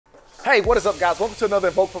Hey, what is up, guys? Welcome to another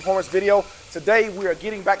Evoke Performance video. Today we are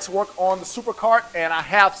getting back to work on the Super Kart, and I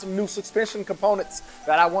have some new suspension components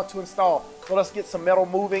that I want to install. So let's get some metal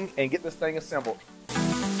moving and get this thing assembled.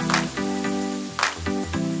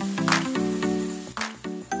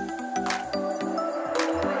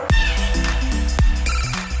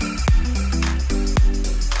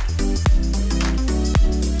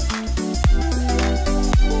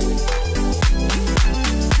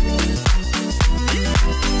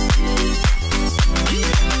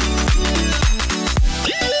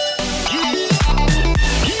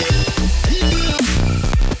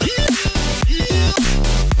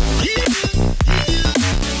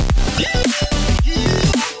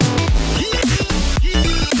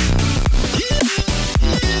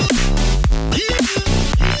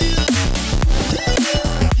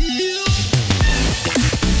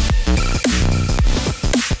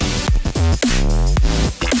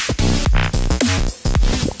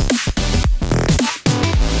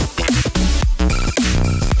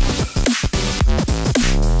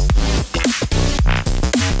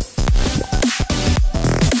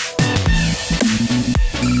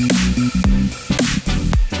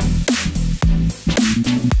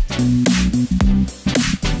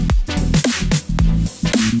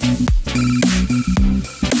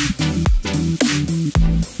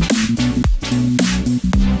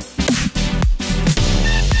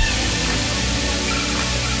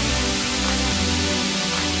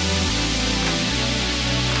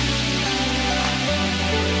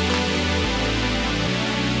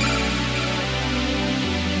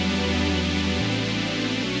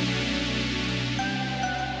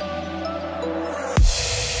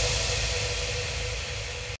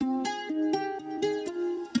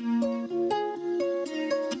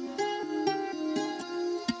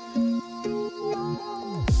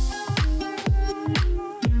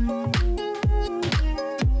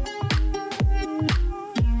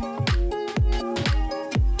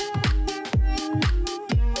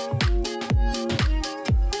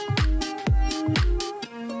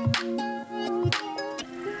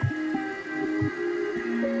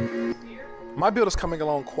 My build is coming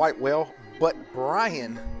along quite well, but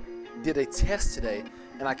Brian did a test today,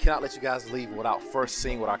 and I cannot let you guys leave without first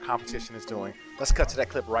seeing what our competition is doing. Let's cut to that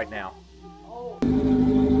clip right now.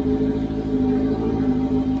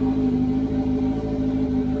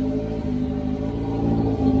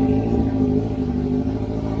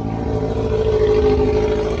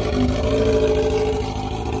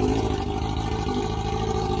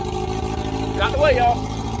 Get out the way, y'all.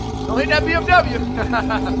 Don't hit that BMW.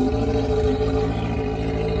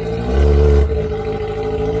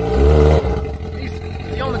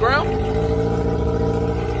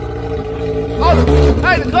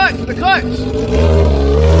 Hey, the clutch!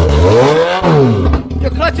 Your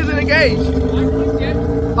clutch isn't engaged.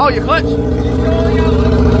 Oh, your clutch?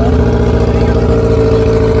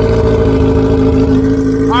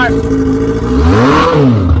 Alright.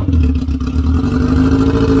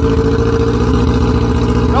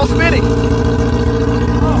 No spinning.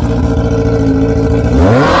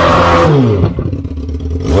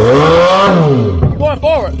 You're going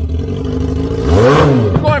forward.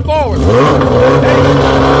 You're going forward.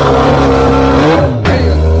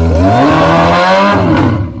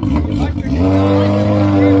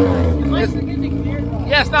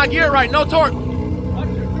 Yeah, it's not geared right. No torque. Watch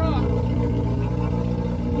your truck.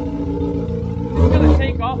 It's gonna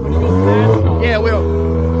take off when it goes fast. Yeah, it will.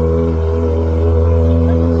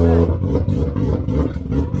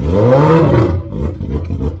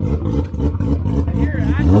 I hear it.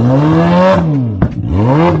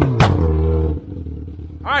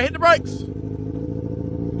 All right, hit the brakes.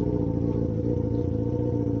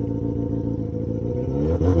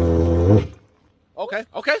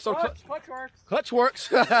 Okay, so Clutch works. clutch works.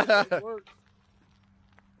 It works.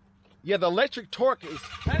 Yeah, the electric torque is.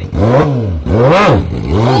 Penny. Oh,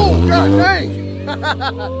 god dang!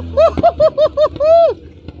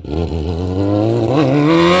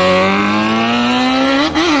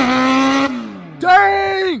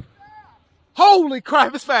 Dang! Holy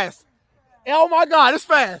crap, it's fast. Oh my god, it's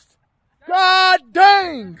fast. God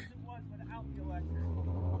dang!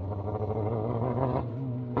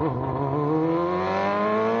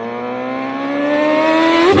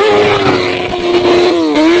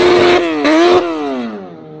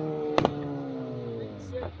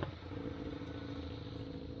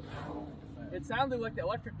 It sounded like the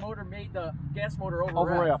electric motor made the gas motor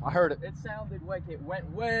over Rev. I heard it. It sounded like it went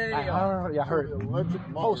way I up. heard it. Electric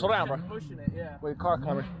motor. Oh, slow down, bro. Pushing it, yeah. Wait, car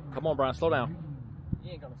coming. Come on, Brian, slow down.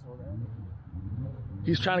 He ain't gonna slow down.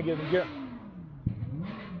 He's trying to get it in gear. I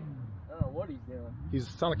don't know what he's doing. He's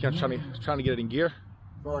sounding like he's trying to get it in gear.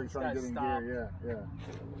 Felt like he's trying to get in gear. Yeah, yeah.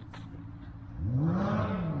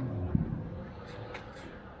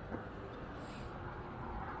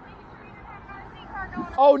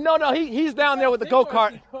 Oh no, he's down there with the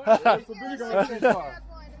go-kart. That's the big on the go-kart.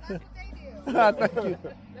 Thank you.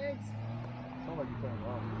 Thanks. Sound like you're playing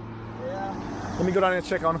wrong. Yeah. Let me go down there and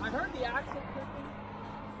check on him. I heard the axle clicking.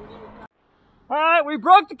 All right, we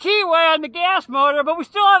broke the keyway on the gas motor, but we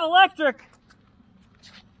still have electric.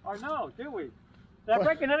 Or no, do we? Did I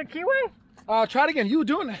break another keyway? Try it again. You were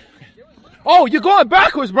doing that. Oh, you're going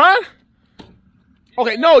backwards, Brian.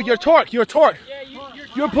 Okay, no, you're torque. You're torque. Yeah,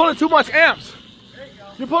 You're pulling too much amps. there you go.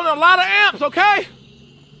 You're pulling a lot of amps, okay?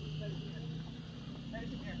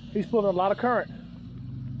 He's pulling a lot of current.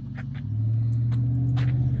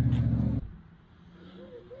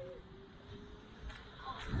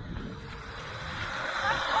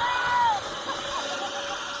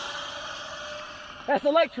 That's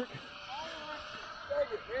electric.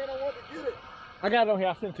 Man, I want to get it. I got it on here.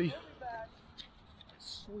 I'll send it to you.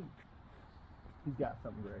 Sweet. He's got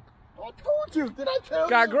something, Greg. I told you. Did I tell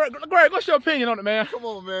God, you? Greg, what's your opinion on it, man? Come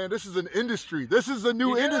on, man. This is an industry. This is a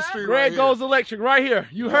new industry. Greg right goes here. electric right here.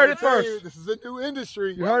 You heard it I tell you, first. This is a new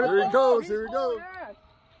industry. You heard it? Here he goes. Here he goes.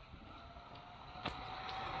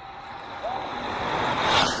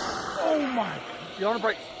 Oh my! Get on the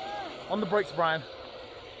brakes. On the brakes, Brian.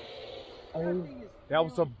 Oh, that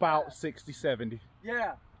was about 60, 70.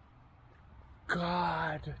 Yeah.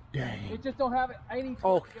 God dang. It just don't have any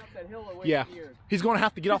Oh, to get up that hill away yeah. from here. He's gonna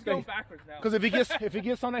have to get off Just there go backwards now. because if he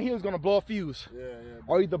gets on that hill, he's gonna blow a fuse Yeah, yeah.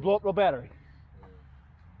 or either blow up the battery.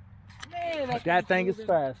 Man, That thing is moving.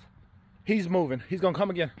 fast. He's moving. He's gonna come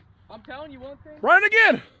again. I'm telling you one thing. Run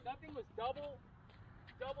again. That thing was double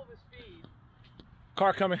the speed.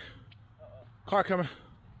 Car coming. Car coming.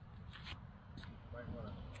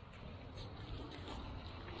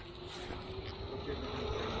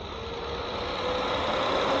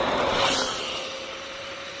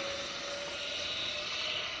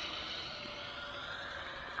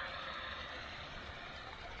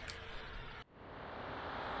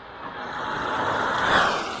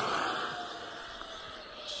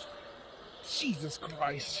 Jesus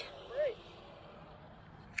Christ.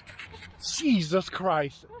 Jesus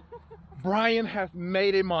Christ. Brian has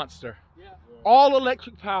made a monster. Yeah. All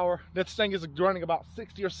electric power. That thing is running about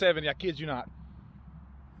 60 or 70. I kid you not.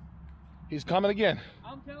 He's coming again.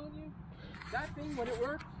 I'm telling you, that thing when it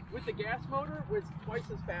worked with the gas motor was twice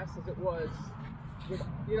as fast as it was. With,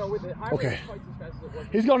 with the highway, Okay. twice as fast as it was.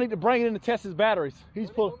 He's going to need to bring it in to test his batteries.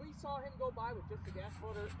 He's pulling. When we saw him go by with just the gas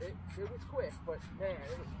motor, it was quick, but man,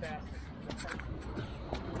 it was fast.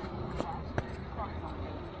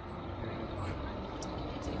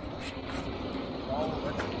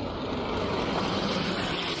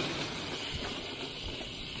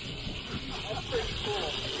 That's pretty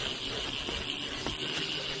cool.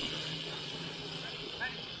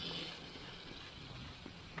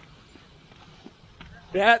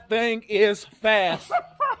 That thing is fast.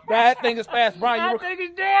 That thing is fast, Brian. That thing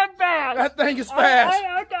is damn fast. That thing is fast.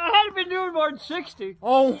 I hadn't been doing more than 60.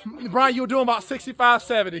 Oh, Brian, you were doing about 65,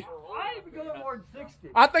 70. I ain't been going more than 60.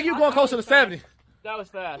 I think you're going closer to 70. That was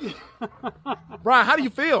fast. Brian, how do you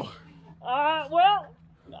feel? I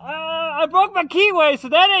broke my keyway, so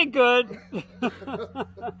that ain't good.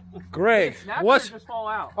 Greg, Snap what's or just fall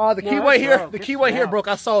out? the No, keyway it here? broke. The It keyway here snapped. broke.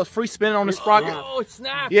 I saw it free spinning on the sprocket. Oh, it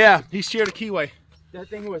snapped. Yeah, he shared a keyway. That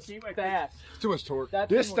thing was fast. Too much torque.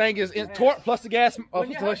 This thing is in torque plus the gas. When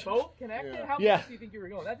you had both connected, how Yeah. fast do you think you were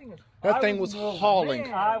going? That thing was. That thing was hauling.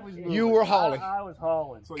 Man. You were hauling. I was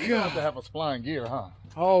hauling. So you have to have a spline gear, huh?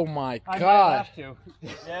 Oh my I might God! have to.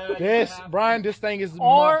 This, Brian, this thing is.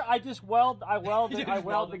 Or I just weld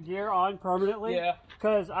the gear on permanently. Yeah.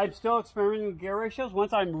 Because I'm still experimenting with gear ratios.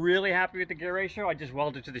 Once I'm really happy with the gear ratio, I just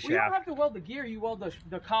weld it to the Well, you don't shaft. have to weld the gear. You weld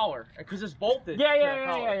the collar because it's bolted. Yeah, to the yeah,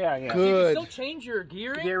 collar. yeah. So you Good. can still change your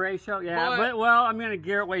gearing. Gear ratio, yeah. But- But I'm going to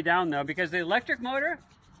gear it way down though because the electric motor,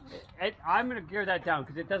 I'm going to gear that down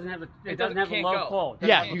because it doesn't have a can't low go. pull. It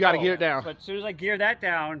Yeah, doesn't you got to pull. get it down. But as soon as I gear that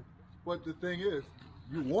down, But the thing is,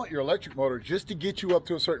 you want your electric motor just to get you up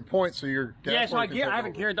to a certain point so your gas yeah, so motor can I take have it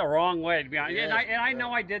over. geared the wrong way to be honest. Yeah, And I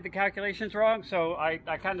know I did the calculations wrong, so I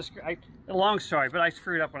kind of long story, but I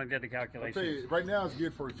screwed up when I did the I'll tell calculations. you, right now it's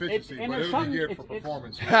geared for efficiency, and but there's it'll be something- geared for it's-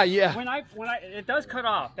 performance. Yeah. When I it does cut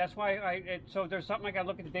off. That's why so there's something I got to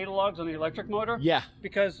look at the data logs on the electric motor. Yeah.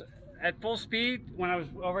 Because at full speed, when I was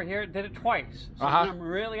over here, it did it twice. So Uh-huh. when I'm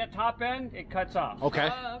really at top end, it cuts off. Okay.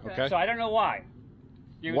 Ah, okay. Okay. So I don't know why.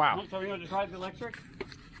 Wow. So you want to try the electric?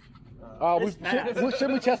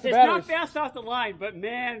 Should we test the It's batteries? not fast off the line, but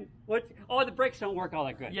man, oh, the brakes don't work all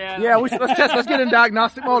that good. Yeah, let's test. Let's get in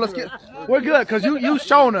diagnostic mode. We're good because you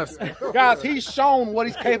shown us, guys. He's shown what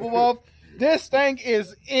he's capable of. This thing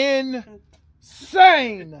is insane.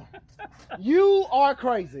 You are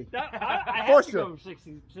crazy. I For have to sure. go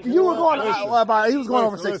 60. You were going. He was going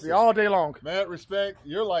over Listen, 60 all day long. Mad respect.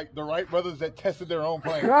 You're like the Wright brothers that tested their own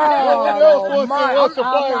plane. Oh,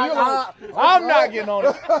 I'm not getting on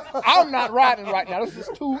it. I'm not riding right now. This is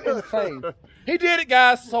too insane. He did it,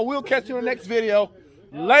 guys. So we'll catch you in the next video.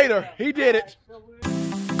 Later. He did it.